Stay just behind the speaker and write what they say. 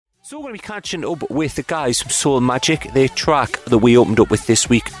So we're going to be catching up with the guys from Soulmagic. Their track that we opened up with this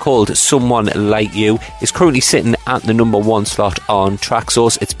week, called Someone Like You, is currently sitting at the number 1 slot on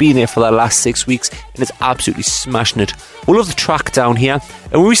Traxsource. It's been there for the last 6 weeks and it's absolutely smashing it. We love the track down here,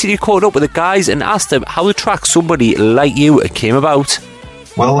 and we recently caught up with the guys and asked them how the track Somebody Like You came about.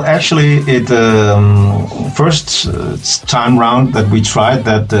 Well, actually, it first time round that we tried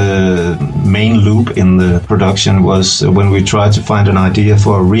that main loop in the production was when we tried to find an idea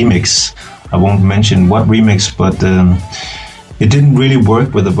for a remix. I won't mention what remix, but it didn't really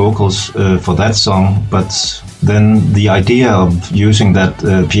work with the vocals for that song. But then the idea of using that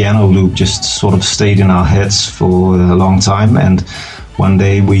piano loop just sort of stayed in our heads for a long time, and one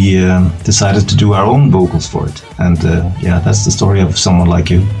day we decided to do our own vocals for it, and that's the story of Someone Like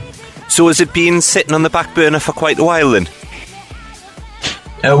You. So has it been sitting on the back burner for quite a while then?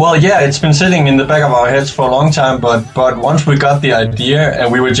 It's been sitting in the back of our heads for a long time, but once we got the idea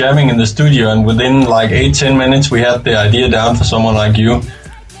and we were jamming in the studio, and within like 8-10 minutes we had the idea down for Someone Like You.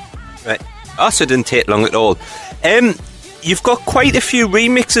 Right. Also didn't take long at all. You've got quite a few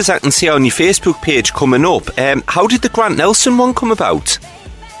remixes I can see on your Facebook page coming up. How did the Grant Nelson one come about?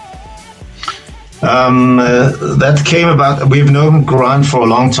 That came about. We've known Grant for a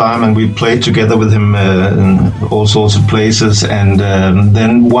long time, and we played together with him in all sorts of places. And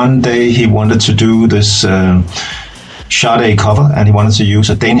then one day he wanted to do this Sade cover, and he wanted to use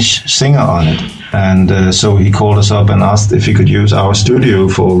a Danish singer on it. And so he called us up and asked if he could use our studio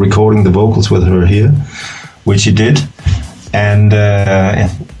for recording the vocals with her here, which he did. And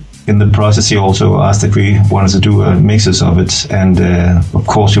in the process, he also asked if we wanted to do mixes of it, and of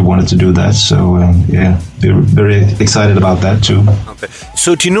course we wanted to do that. So we're very excited about that too. Okay.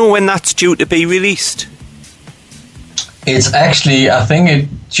 So do you know when that's due to be released? It's actually, I think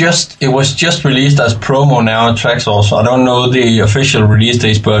it was just released as promo now on Traxsource. I don't know the official release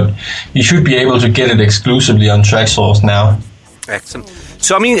dates, but you should be able to get it exclusively on Traxsource now. Excellent.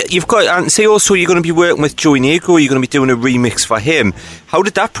 So, I mean, you've got, and say also you're going to be working with Joey Negro, you're going to be doing a remix for him. How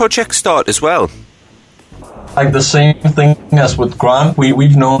did that project start as well? Like the same thing as with Grant,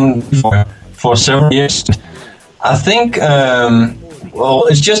 we've known for several years. I think,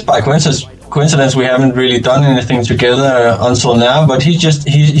 it's just by coincidence we haven't really done anything together until now, but he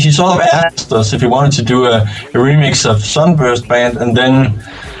sort of asked us if he wanted to do a remix of Sunburst Band, and then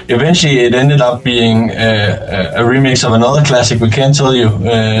eventually it ended up being a remix of another classic. We can't tell you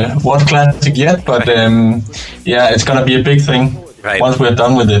what classic yet, but it's going to be a big thing once we're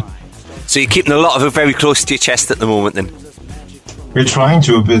done with it. So you're keeping a lot of it very close to your chest at the moment then? We're trying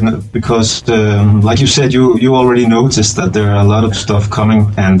to, because like you said, you already noticed that there are a lot of stuff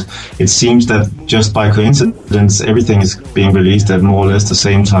coming, and it seems that just by coincidence everything is being released at more or less the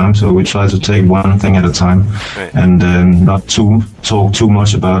same time. So we try to take one thing at a time, and not talk too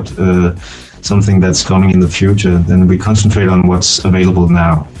much about something that's coming in the future. Then we concentrate on what's available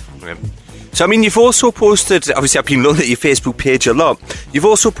now. Right. So, I mean, you've also posted, obviously I've been looking at your Facebook page a lot, you've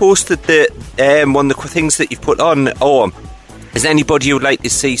also posted one of the things that you've put on, is there anybody you would like to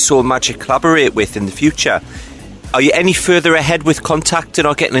see Soulmagic collaborate with in the future? Are you any further ahead with contacting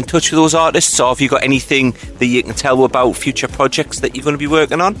or getting in touch with those artists, or have you got anything that you can tell about future projects that you're going to be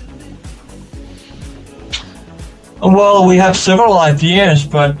working on? Well, we have several ideas,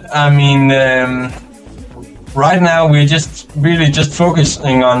 but I mean, right now we're just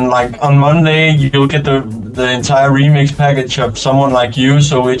focusing on Monday you'll get the entire remix package of Someone Like You,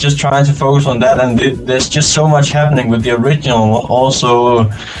 so we're just trying to focus on that, and there's just so much happening with the original. Also,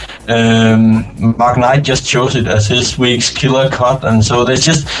 Mark Knight just chose it as his week's killer cut, and so there's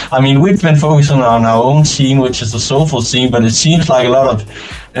just, I mean, we've been focusing on our own scene, which is the soulful scene, but it seems like a lot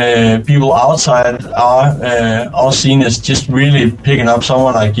of people outside our scene is just really picking up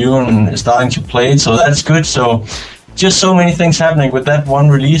Someone Like You and starting to play it, so that's good. So just so many things happening with that one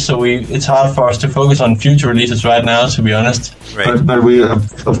release, so it's hard for us to focus on future releases right now, to be honest. Right. But we,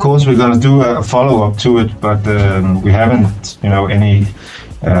 of course, we're going to do a follow-up to it, but we haven't, any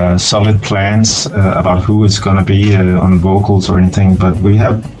solid plans about who it's going to be on vocals or anything, but we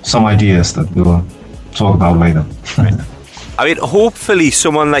have some ideas that we'll talk about later. Right. I mean, hopefully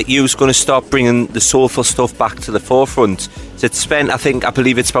Someone Like You is going to start bringing the soulful stuff back to the forefront. So it's spent, I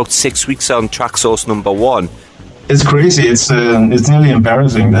believe it's about 6 weeks on Traxsource number 1. It's crazy. It's nearly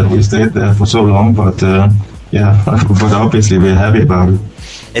embarrassing that we stayed there for so long, but but obviously we're happy about it.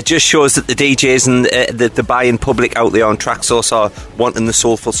 It just shows that the DJs and the buying public out there on Traxsource are wanting the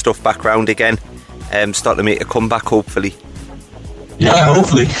soulful stuff back round again, start to make a comeback, hopefully. Yeah,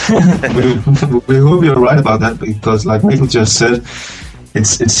 hopefully. we hope you're right about that, because like Michael just said, it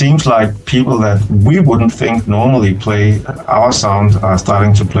seems like people that we wouldn't think normally play our sound are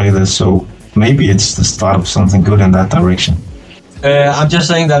starting to play this. So maybe it's the start of something good in that direction. I'm just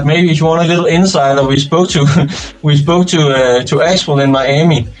saying that maybe if you want a little insider, we spoke to Axel in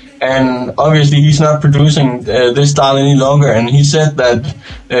Miami, and obviously he's not producing this style any longer, and he said that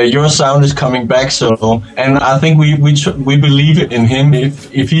your sound is coming back. So, and I think we believe it in him.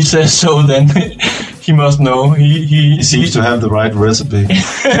 If he says so, then he must know. He seems to have the right recipe.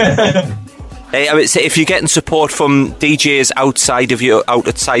 Hey, I would say if you're getting support from DJs outside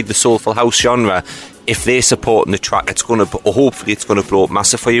the soulful house genre, if they're supporting the track, hopefully it's gonna blow up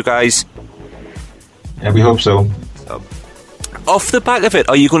massive for you guys. Yeah, we hope so. Off the back of it,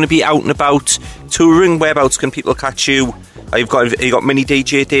 are you going to be out and about touring? Whereabouts can people catch you? Have you got many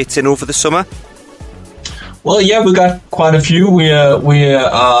DJ dates in over the summer? Well, yeah, we got quite a few. We are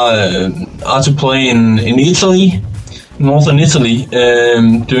to play in Italy, northern Italy,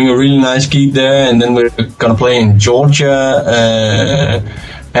 doing a really nice gig there, and then we're gonna play in Georgia,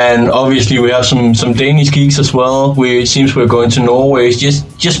 and obviously we have some Danish gigs as well. It seems we're going to Norway. It's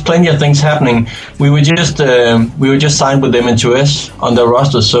just plenty of things happening. We were just signed with them M2S on their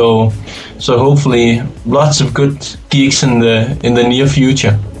roster, so hopefully lots of good gigs in the near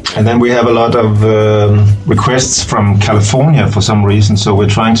future. And then we have a lot of requests from California for some reason, so we're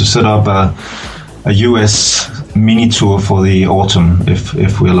trying to set up a US mini tour for the autumn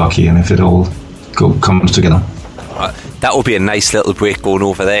if we're lucky and if it all comes together. That will be a nice little break going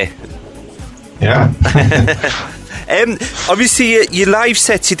over there. Yeah. Obviously, your live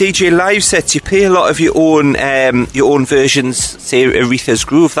sets, your DJ live sets, you play a lot of your own versions, say Aretha's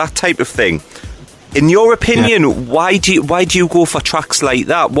Groove, that type of thing. In your opinion, why do you go for tracks like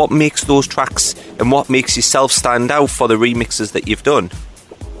that? What makes those tracks and what makes yourself stand out for the remixes that you've done?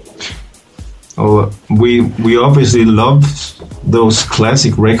 Oh, we obviously love those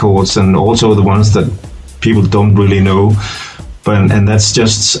classic records and also the ones that people don't really know, and that's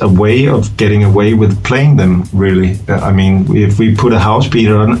just a way of getting away with playing them, really. I mean, if we put a house beat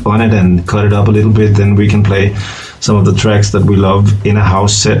on it and cut it up a little bit, then we can play some of the tracks that we love in a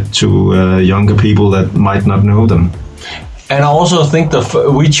house set to younger people that might not know them. And I also think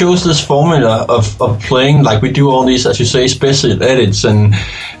we chose this formula of playing, like we do all these, as you say, special edits and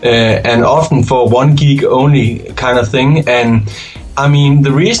often for one gig only kind of thing. And I mean,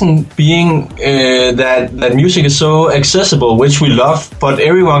 the reason being that music is so accessible, which we love, but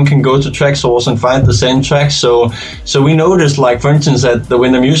everyone can go to Traxsource and find the same tracks. So we noticed, like for instance, at the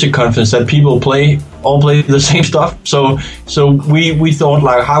Winter Music Conference, that people all play the same stuff. So we thought,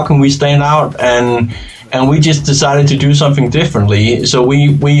 like, how can we stand out? And we just decided to do something differently. So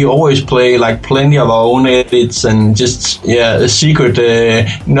we always play like plenty of our own edits and just secret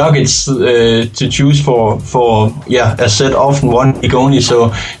nuggets to choose for a set often one gig only. So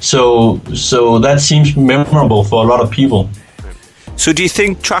that seems memorable for a lot of people. So do you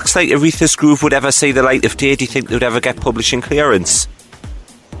think tracks like Aretha's Groove would ever see the light of day? Do you think they would ever get publishing clearance?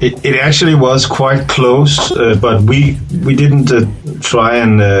 It actually was quite close, but we didn't try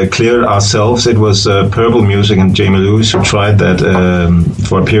and clear it ourselves. It was Purple Music and Jamie Lewis who tried that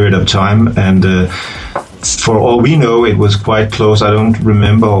for a period of time, and for all we know, it was quite close. I don't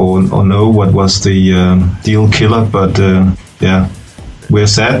remember or know what was the deal killer, but we're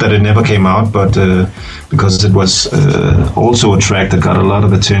sad that it never came out, but because it was also a track that got a lot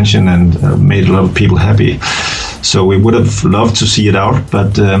of attention and made a lot of people happy. So we would have loved to see it out,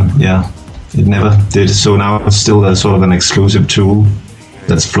 but it never did. So now it's still a sort of an exclusive tool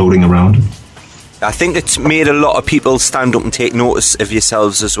that's floating around. I think it's made a lot of people stand up and take notice of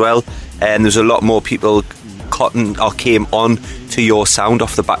yourselves as well, and there's a lot more people came on to your sound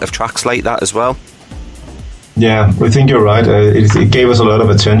off the back of tracks like that as well. Yeah, I think you're right. It gave us a lot of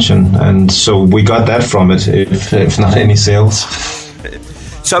attention, and so we got that from it, if not any sales.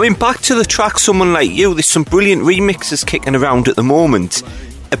 So I mean, back to the track Someone Like You, there's some brilliant remixes kicking around at the moment.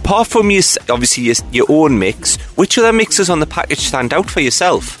 Apart from your own mix, which other mixes on the package stand out for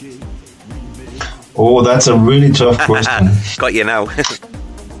yourself? Oh, that's a really tough question. Got you now.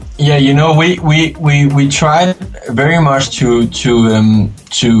 Yeah, we tried very much to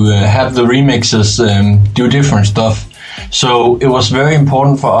have the remixes do different stuff. So it was very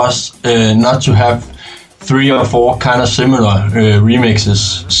important for us not to have 3 or 4 kind of similar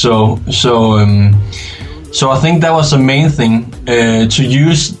remixes. So I think that was the main thing, to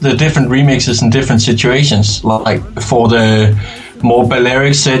use the different remixes in different situations. Like for the more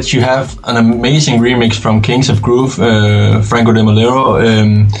Balearic sets, you have an amazing remix from Kings of Groove, Franco De Molero,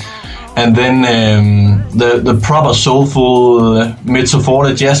 and then the proper soulful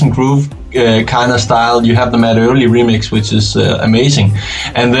mid-to-40 jazz and groove kind of style, you have the Matt Early remix, which is amazing.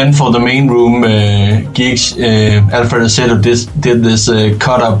 And then for the main room gigs, Alfred Assetto did this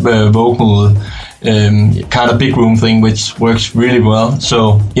cut up vocal kind of big room thing, which works really well.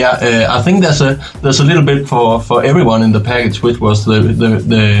 So yeah, I think there's a little bit for everyone in the package, which was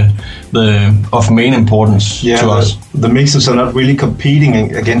the of main importance to us. The mixes are not really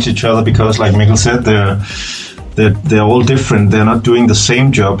competing against each other because, like Mikkel said, they're all different. They're not doing the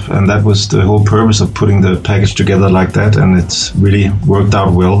same job, and that was the whole purpose of putting the package together like that. And it's really worked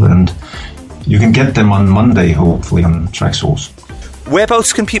out well. And you can get them on Monday, hopefully, on Traxsource.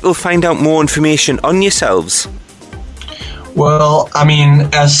 Whereabouts can people find out more information on yourselves? Well, I mean,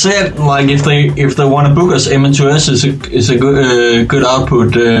 as said, like if they want to book us, M2S is a good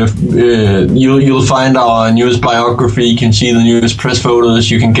output. You'll find our newest biography. You can see the newest press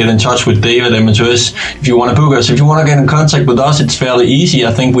photos. You can get in touch with David M2S if you want to book us. If you want to get in contact with us, it's fairly easy.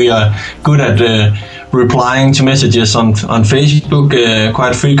 I think we are good at replying to messages on Facebook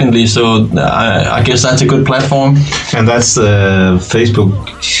quite frequently. So I guess that's a good platform. And that's Facebook.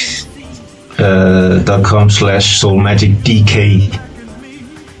 .com/soulmagicdk.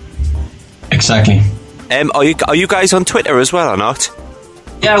 Exactly. Are you guys on Twitter as well or not?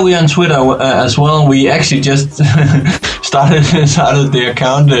 Yeah, we're on Twitter as well. We actually just started the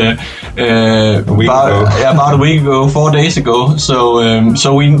account about a week ago, 4 days ago.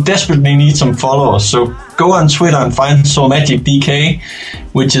 So we desperately need some followers. So go on Twitter and find Soulmagicdk,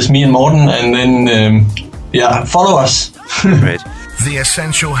 which is me and Morten, and then follow us. Right. The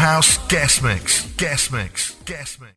Essential House Guest Mix.